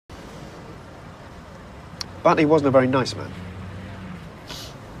But he wasn't a very nice man.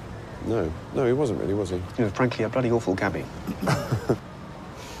 No, he wasn't really, was he? He was, frankly, a bloody awful cabbie.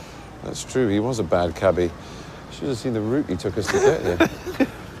 That's true, he was a bad cabbie. Should have seen the route he took us to get here.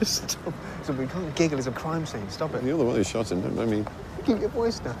 Stop. So we can't giggle, it's a crime scene. Stop it. You're the one who shot him, don't mind me. Keep your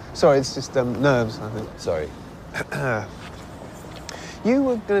voice down. Sorry, it's just nerves, I think. Sorry. You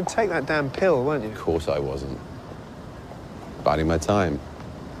were going to take that damn pill, weren't you? Of course I wasn't. Biding my time.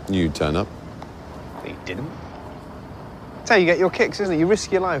 You'd turn up. He didn't. That's how you get your kicks, isn't it? You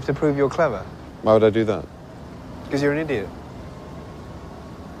risk your life to prove you're clever. Why would I do that? Because you're an idiot.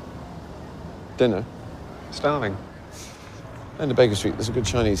 Dinner? Starving. And the Baker Street, there's a good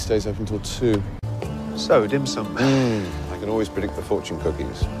Chinese, stays open until 2. So, dim sum. I can always predict the fortune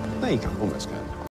cookies. There you go. Almost can.